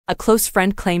A close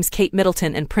friend claims Kate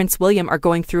Middleton and Prince William are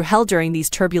going through hell during these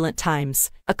turbulent times.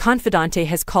 A confidante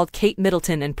has called Kate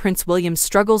Middleton and Prince William's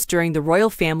struggles during the royal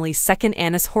family's second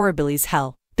annus horribilis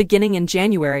hell. Beginning in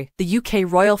January, the UK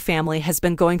royal family has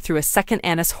been going through a second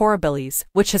annus horribilis,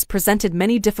 which has presented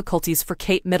many difficulties for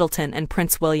Kate Middleton and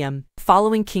Prince William.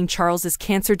 Following King Charles's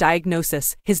cancer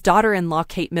diagnosis, his daughter-in-law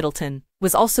Kate Middleton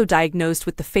was also diagnosed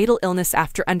with the fatal illness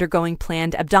after undergoing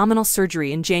planned abdominal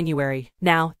surgery in January.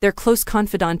 Now, their close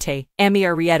confidante, Amy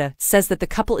Arietta, says that the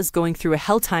couple is going through a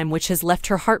hell time which has left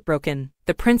her heartbroken.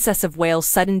 The Princess of Wales'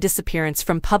 sudden disappearance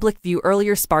from public view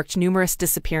earlier sparked numerous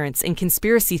disappearance and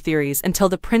conspiracy theories until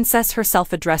the princess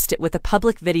herself addressed it with a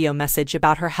public video message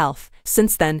about her health.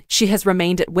 Since then, she has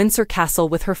remained at Windsor Castle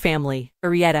with her family.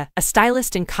 Arietta, a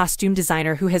stylist and costume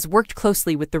designer who has worked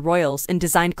closely with the royals and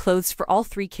designed clothes for all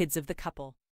three kids of the couple,